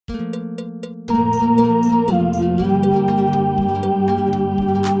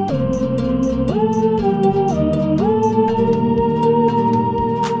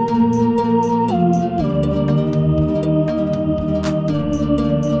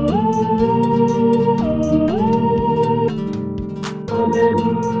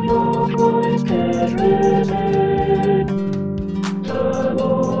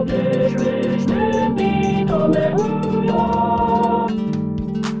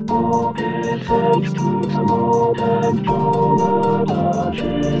Thanks to the Lord and Paul about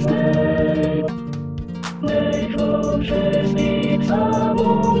his name. Nations need some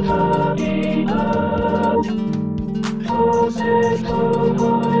Tadiant. Forces to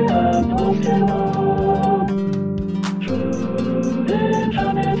high and often on. Through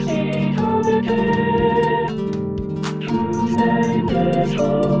infinity from the day. Whose name is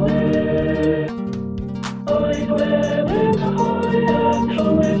holy. I went into high and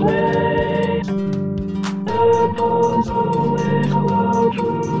holy ways. Upon always around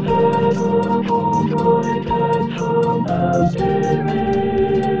through heaven, upon right and from the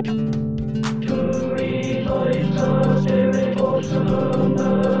Spirit. To revive the spirit of the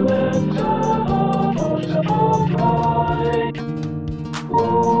humble and the heart of the contrite.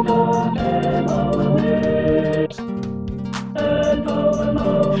 Over them our lips, and our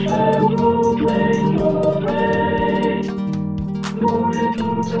mouth shall proclaim your praise. Glory to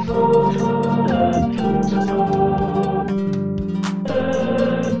the Father, and to the Son,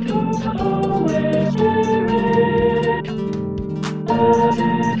 and to the Holy Spirit, as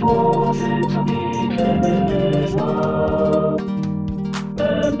it was in the beginning, is now,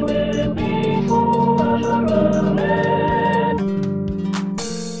 and will be forever. Amen.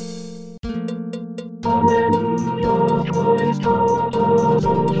 Alleluia, Christ our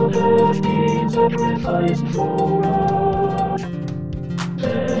Passover has been sacrificed for us.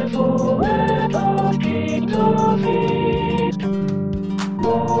 Therefore let us keep the feast,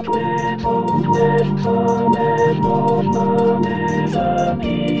 not with old wisdom and not malice and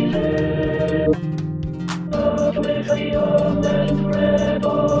evil, but with the unleavened bread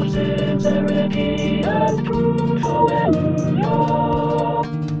of sincerity and truth. Alleluia.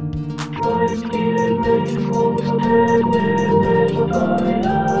 Christ being raised from the dead will never die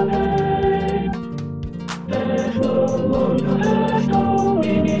again. Death no longer has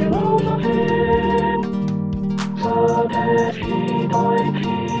dominion over him. The death he died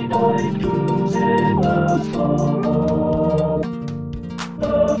to save us for all.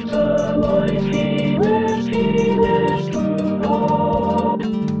 Of the life he lives to God.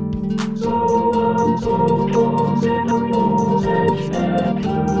 So consider yourself and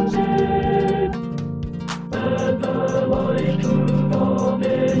choose it, and the life to God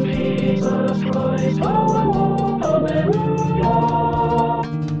in Jesus Christ our Lord. Alleluia.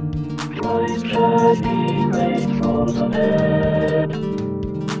 Christ has been raised from the dead,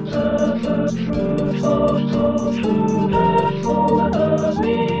 the first fruits of those who have fallen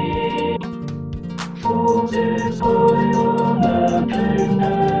asleep. For since I am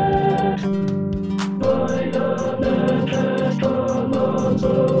by the manifest commands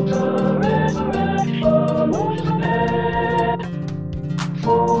of the resurrection of the dead,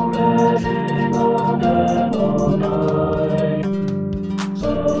 for as in Adam on high,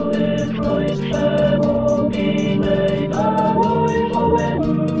 so in Christ shall all be made alive.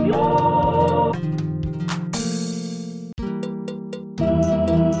 Alleluia.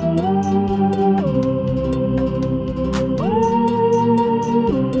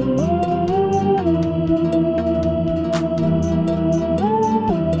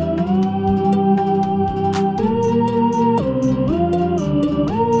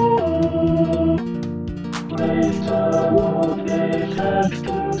 Praise the Lord, give thanks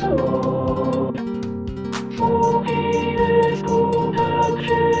to the Lord, for he is good and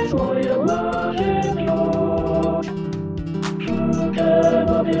his loyal love endures. Who can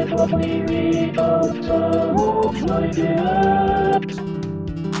forget what we read of the Lord's mighty acts?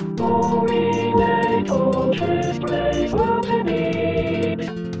 For we may all his praise will beneath.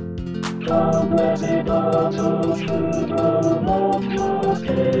 How blessed are those who dwell not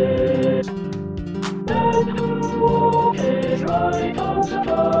justice, and who walk his right on the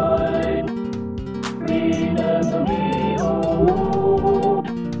vine. Remember me, O Lord,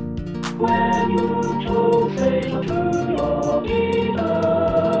 when you show favor to your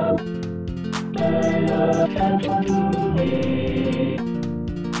Eden. Pay attention to me,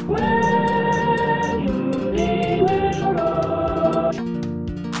 when you deliver us,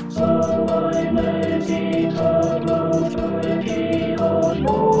 so I may see the prosperity of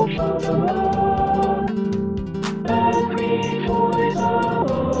your chosen one, and rejoice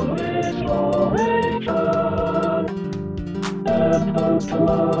along with your just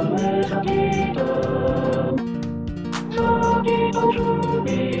along with the kingdom. The kingdom should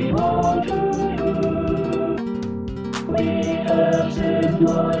belong to you. We have sinned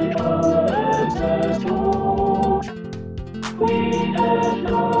like our ancestors. We have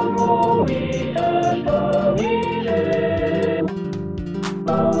done wrong, we have done evil.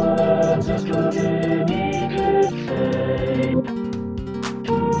 Our ancestors in Egypt failed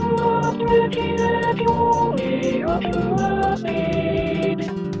to appreciate your miraculous deeds.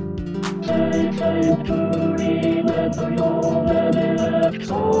 They failed to remember your many acts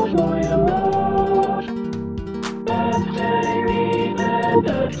of loyal love, and they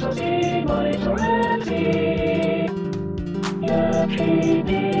remembered the sea by the Red Sea. Yet he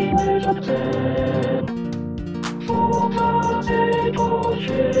delivered them for the sake of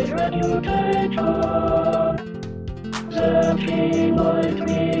his reputation, that he might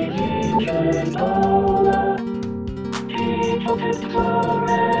redeem his power. He protected the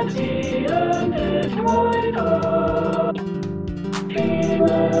Red Sea and it dried up. He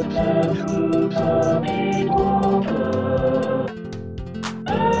led them through the deep water,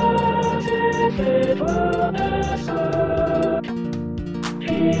 as if it were desert.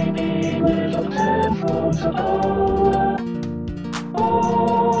 He delivered them from the power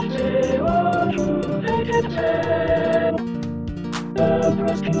of the who hated them, and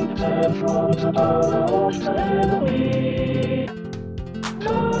rescued them from the power of the enemy.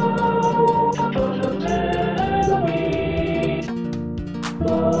 The water covered their enemies.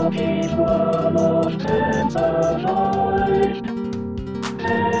 The people of them survived.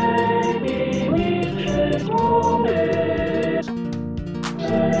 They believed his promise.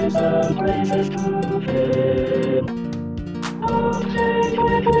 Praise and praises to him. But they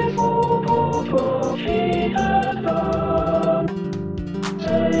quickly forgot what he had done.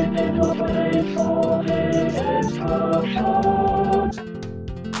 They did not wait for his instructions.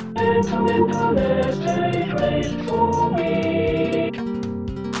 In the wilderness they prayed for meat.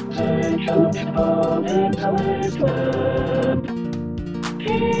 They jumped down in the wasteland.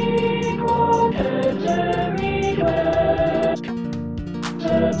 He granted their request,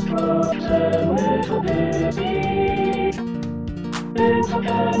 then struck them with a disease. In the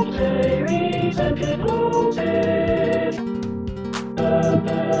camp they resented Moses, and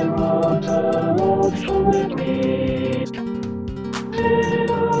thereon the Lord strongly breathed. He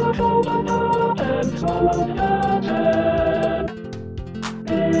opened up and swallowed the dam.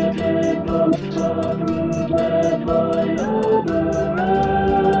 It engulfed the brood led by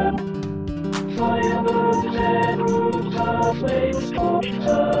Abraham. Fire burned their brood, the flames scorched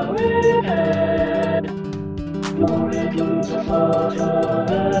the wicked. Glory to the Father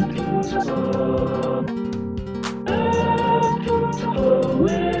and to the Son and to the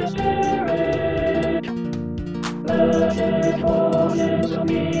Holy Spirit, as it was in the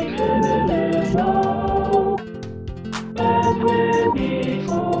beginning, is now, and will be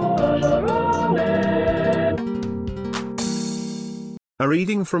forever. Amen. A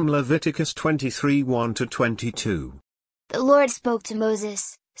reading from Leviticus 23 1-22. The Lord spoke to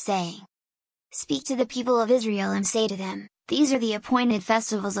Moses, saying, Speak to the people of Israel and say to them, These are the appointed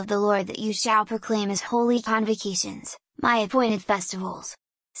festivals of the Lord that you shall proclaim as holy convocations, my appointed festivals.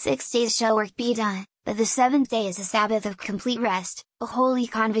 6 days shall work be done, but the 7th day is a Sabbath of complete rest, a holy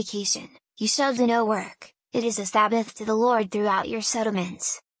convocation. You shall do no work, it is a Sabbath to the Lord throughout your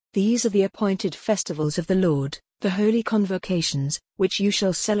settlements. These are the appointed festivals of the Lord, the holy convocations, which you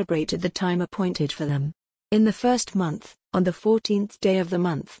shall celebrate at the time appointed for them. In the 1st month, on the 14th day of the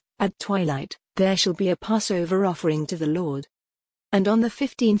month, at twilight, there shall be a Passover offering to the Lord. And on the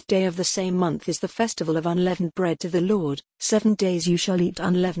 15th day of the same month is the festival of unleavened bread to the Lord. 7 days you shall eat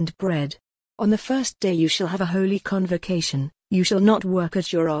unleavened bread. On the 1st day you shall have a holy convocation, you shall not work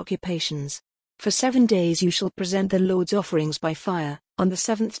at your occupations. For 7 days you shall present the Lord's offerings by fire. On the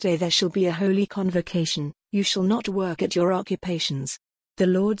 7th day there shall be a holy convocation, you shall not work at your occupations. The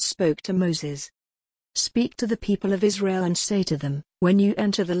Lord spoke to Moses. Speak to the people of Israel and say to them, When you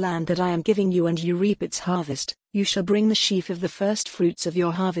enter the land that I am giving you and you reap its harvest, you shall bring the sheaf of the first fruits of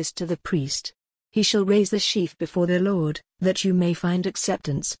your harvest to the priest. He shall raise the sheaf before the Lord, that you may find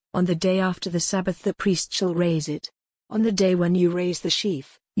acceptance. On the day after the Sabbath the priest shall raise it. On the day when you raise the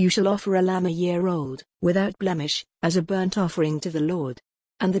sheaf, you shall offer a lamb a year old, without blemish, as a burnt offering to the Lord.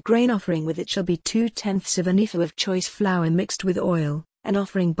 And the grain offering with it shall be 2/10 of an ephah of choice flour mixed with oil, an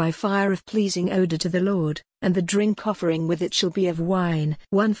offering by fire of pleasing odor to the Lord, and the drink offering with it shall be of wine,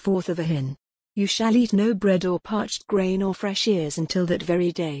 1/4 of a hin. You shall eat no bread or parched grain or fresh ears until that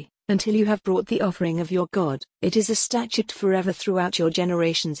very day, until you have brought the offering of your God. It is a statute forever throughout your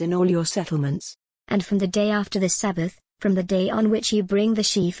generations in all your settlements. And from the day after the Sabbath, From the day on which you bring the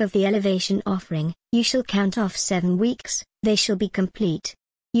sheaf of the elevation offering, you shall count off 7 weeks, they shall be complete.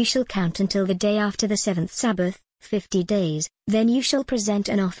 You shall count until the day after the 7th Sabbath, 50 days, then you shall present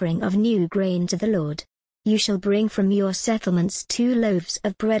an offering of new grain to the Lord. You shall bring from your settlements 2 loaves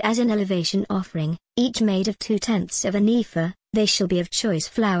of bread as an elevation offering, each made of 2/10 of an ephah, they shall be of choice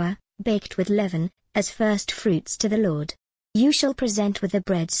flour, baked with leaven, as first fruits to the Lord. You shall present with the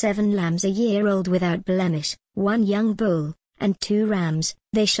bread 7 lambs a year old without blemish, 1 young bull, and 2 rams,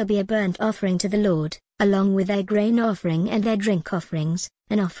 they shall be a burnt offering to the Lord, along with their grain offering and their drink offerings,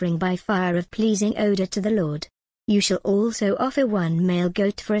 an offering by fire of pleasing odor to the Lord. You shall also offer 1 male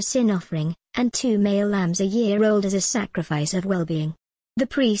goat for a sin offering, and 2 male lambs a year old as a sacrifice of well-being. The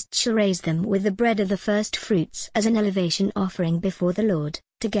priest shall raise them with the bread of the first fruits as an elevation offering before the Lord,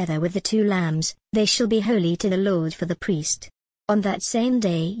 together with the 2 lambs, they shall be holy to the Lord for the priest. On that same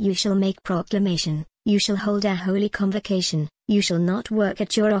day you shall make proclamation, you shall hold a holy convocation, you shall not work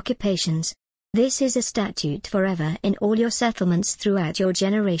at your occupations. This is a statute forever in all your settlements throughout your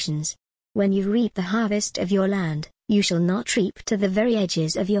generations. When you reap the harvest of your land, you shall not reap to the very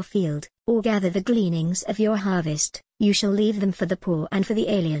edges of your field, or gather the gleanings of your harvest, you shall leave them for the poor and for the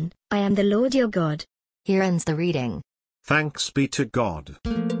alien. I am the Lord your God. Here ends the reading. Thanks be to God.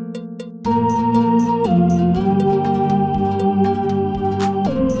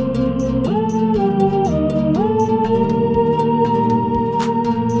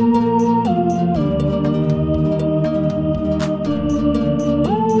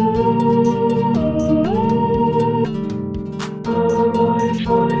 Arise,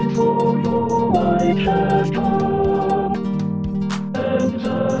 fight, for your light has come, and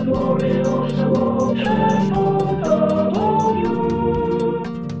the glory of the Lord has dawned upon you.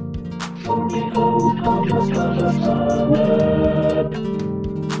 For behold, God has cut us the net,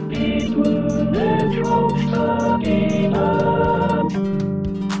 big moon and drops the demons.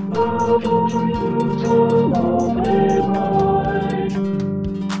 But over you the Lord will rise,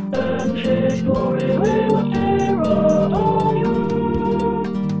 and his glory will appear upon you.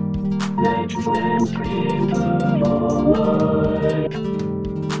 Let his lamp stream to your light,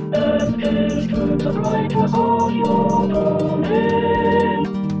 and his truth the brightness of your dawning.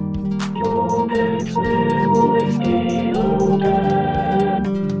 Your gates will always be open,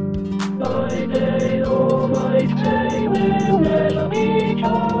 by day or night they will never be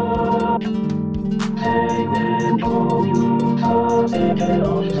shut. They will draw you to the city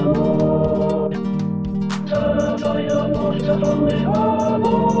of the Lord, the Zion of the Holy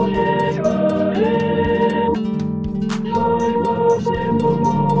One of Israel. Silence in the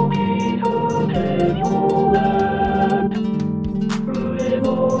rocky hill in your land, ruin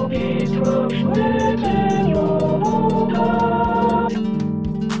or destruction within your borders.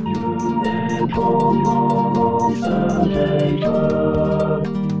 You went on your lonesome nature,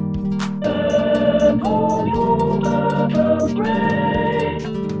 and all your lanterns great.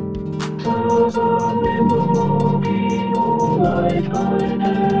 The sun in the rocky your light by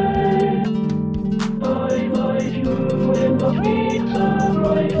day. I light you in the streets and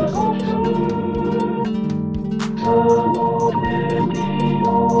brightness of the moon. The Lord will be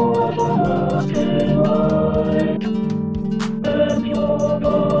your everlasting light, and your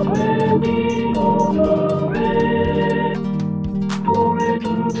God will be your glory. Glory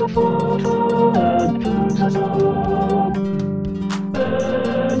to the Father and to the Son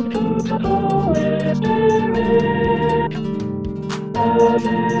and to the Holy Spirit, as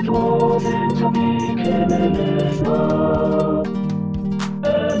it was in the beginning, is now,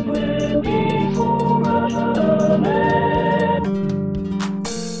 and will be forever. Amen.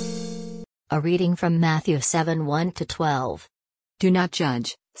 A reading from Matthew 7:1-12. Do not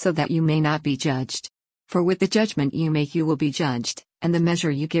judge, so that you may not be judged. For with the judgment you make you will be judged, and the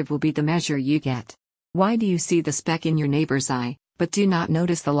measure you give will be the measure you get. Why do you see the speck in your neighbor's eye, but do not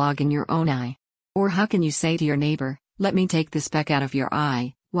notice the log in your own eye? Or how can you say to your neighbor, let me take the speck out of your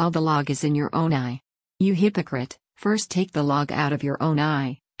eye, while the log is in your own eye? You hypocrite, first take the log out of your own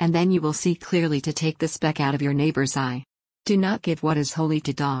eye, and then you will see clearly to take the speck out of your neighbor's eye. Do not give what is holy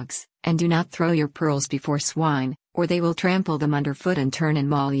to dogs, and do not throw your pearls before swine, or they will trample them underfoot and turn and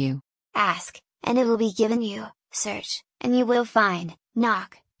maul you. Ask, and it will be given you, search, and you will find,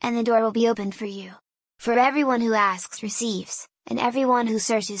 knock, and the door will be opened for you. For everyone who asks receives, and everyone who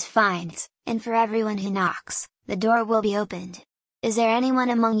searches finds, and for everyone who knocks, the door will be opened. Is there anyone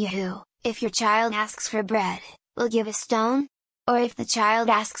among you who, if your child asks for bread, will give a stone? Or if the child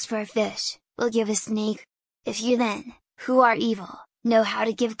asks for a fish, will give a snake? If you then, who are evil, know how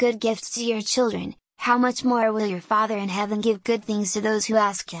to give good gifts to your children, how much more will your Father in heaven give good things to those who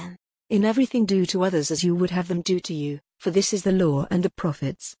ask him? In everything do to others as you would have them do to you, For this is the law and the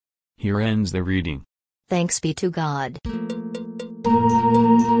prophets. Here ends the reading. Thanks be to God.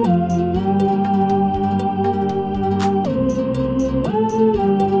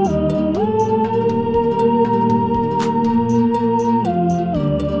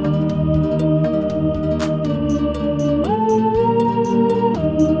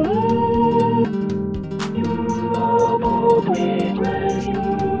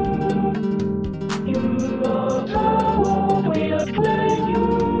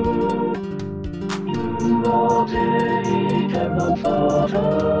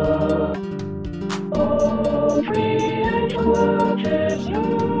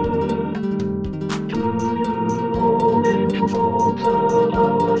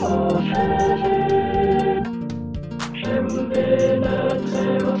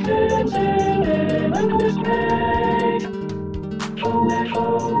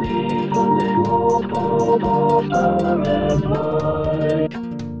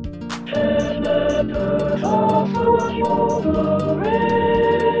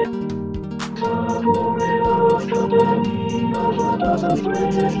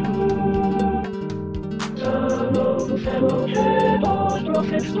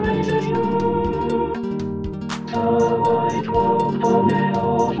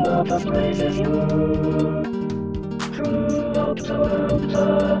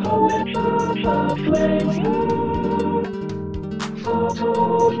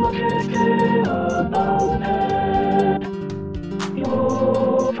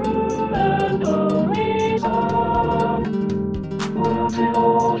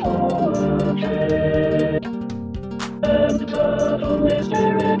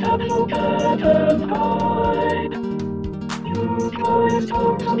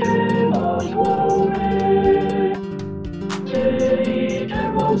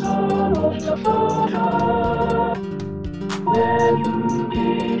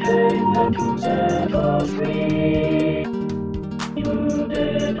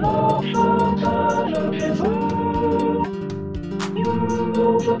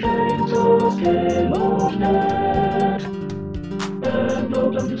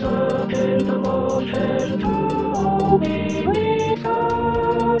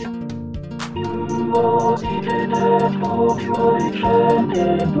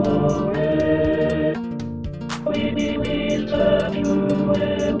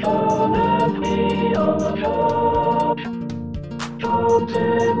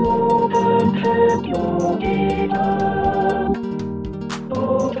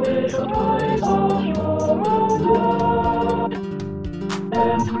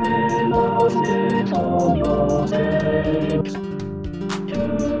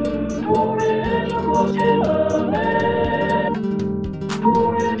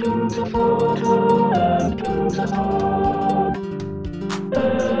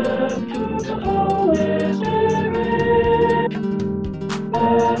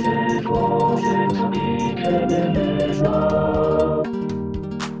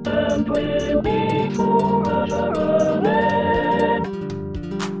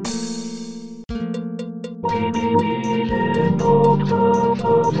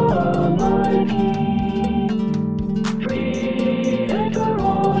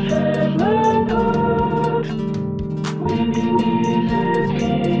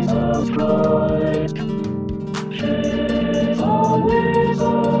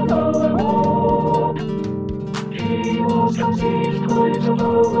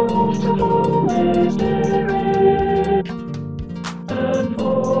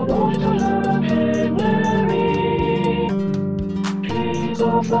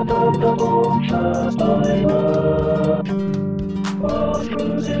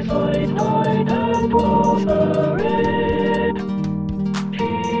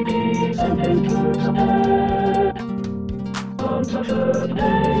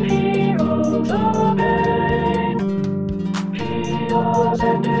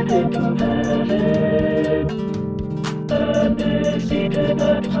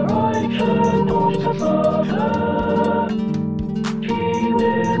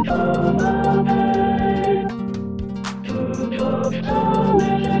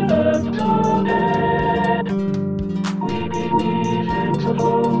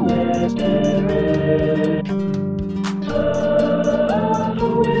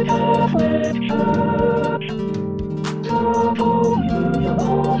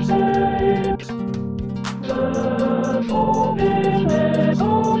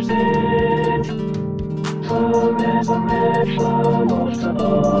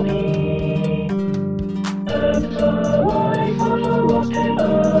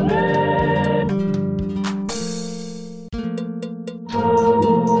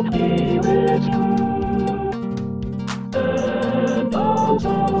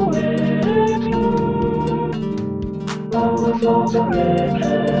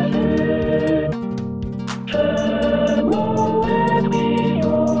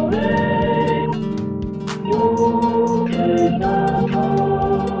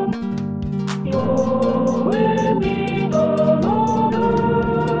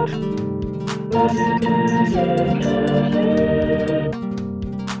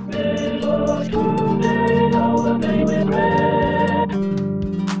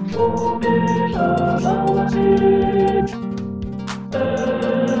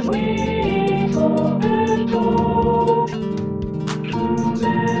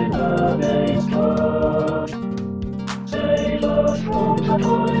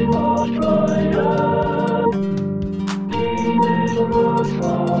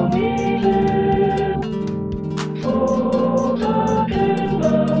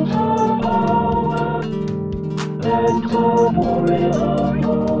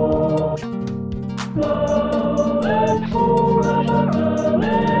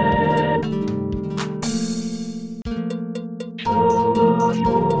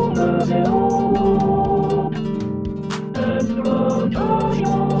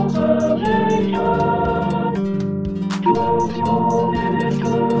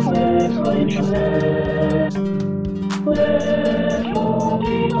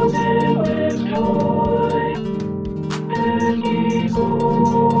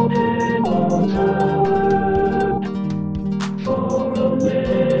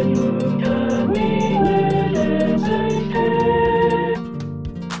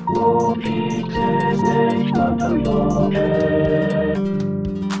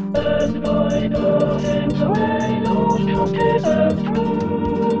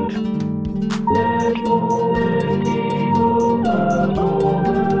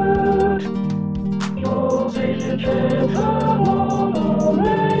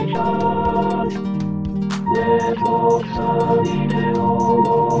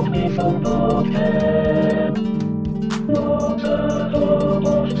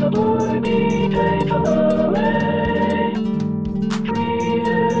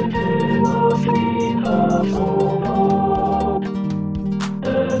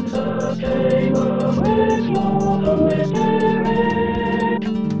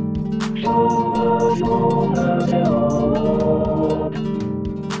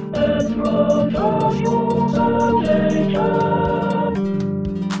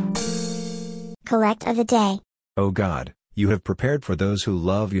 Collect of the day. O God, you have prepared for those who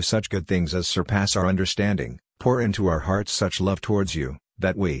love you such good things as surpass our understanding. Pour into our hearts such love towards you,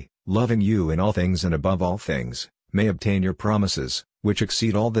 that we, loving you in all things and above all things, may obtain your promises, which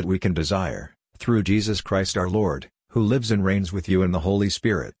exceed all that we can desire, through Jesus Christ our Lord, who lives and reigns with you in the Holy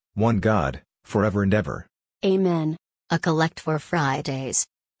Spirit, one God, forever and ever. Amen. A collect for Fridays.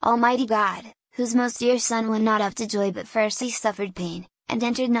 Almighty God, whose most dear Son went not up to joy but first he suffered pain, and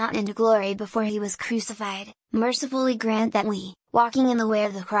entered not into glory before he was crucified, mercifully grant that we, walking in the way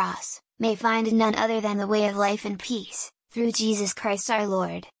of the cross, may find in none other than the way of life and peace, through Jesus Christ our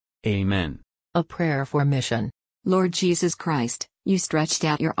Lord. Amen. A prayer for mission. Lord Jesus Christ, you stretched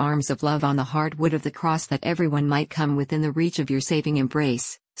out your arms of love on the hard wood of the cross that everyone might come within the reach of your saving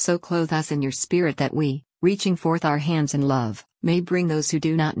embrace, so clothe us in your Spirit that we, reaching forth our hands in love, may bring those who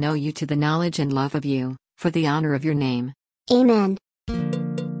do not know you to the knowledge and love of you, for the honor of your name. Amen.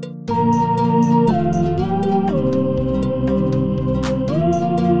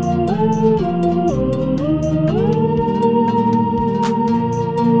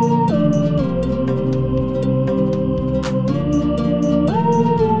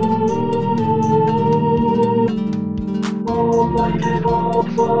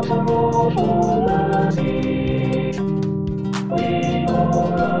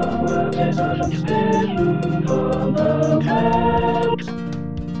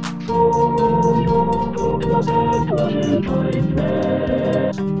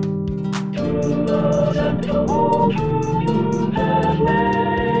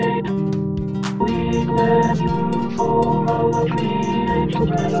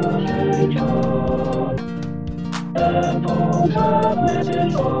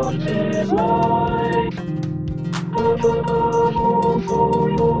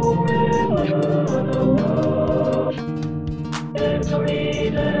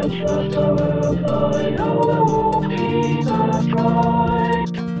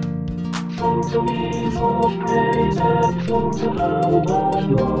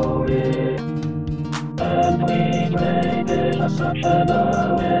 Such an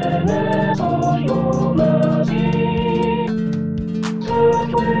awareness of your mercy,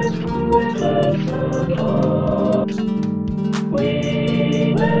 served with fruit and hearts,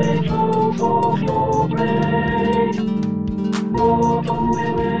 we may show forth your praise. Lord, autumn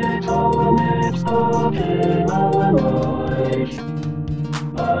lyrics our lips up in our lives.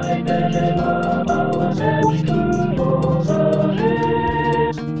 I deliver ourselves to yours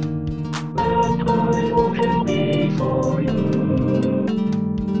ahead, and I walk in before you.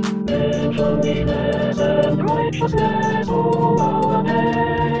 In holiness and righteousness all our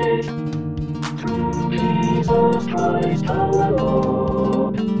days, through Jesus Christ our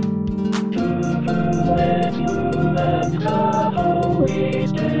Lord. With you and the Holy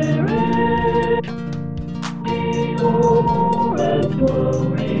Spirit, be glory and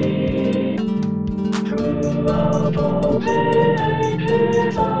glory, throughout all the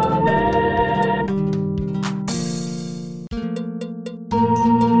ages. Amen.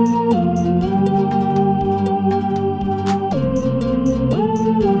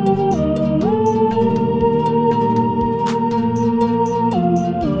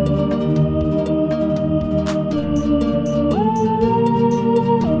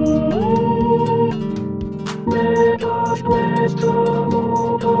 Let us bless the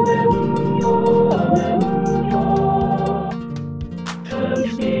Lord, Alleluia, Alleluia.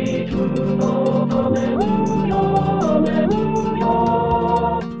 Thanks be to God, Alleluia, Alleluia.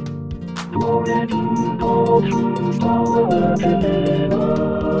 Glory to God, whose power within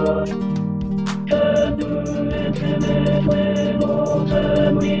us can do infinitely more than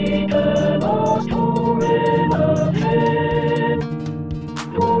we can ask or imagine.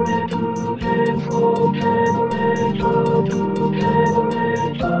 Glory to Him from generation to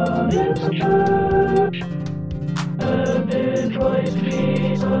generation in the church, and in Christ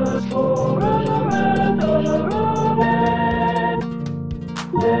Jesus forever and ever. Amen.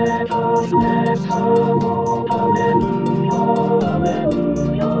 Let us bless the Lord, Alleluia,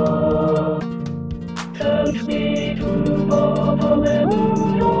 Alleluia. Thanks be to God,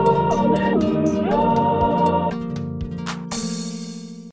 Alleluia.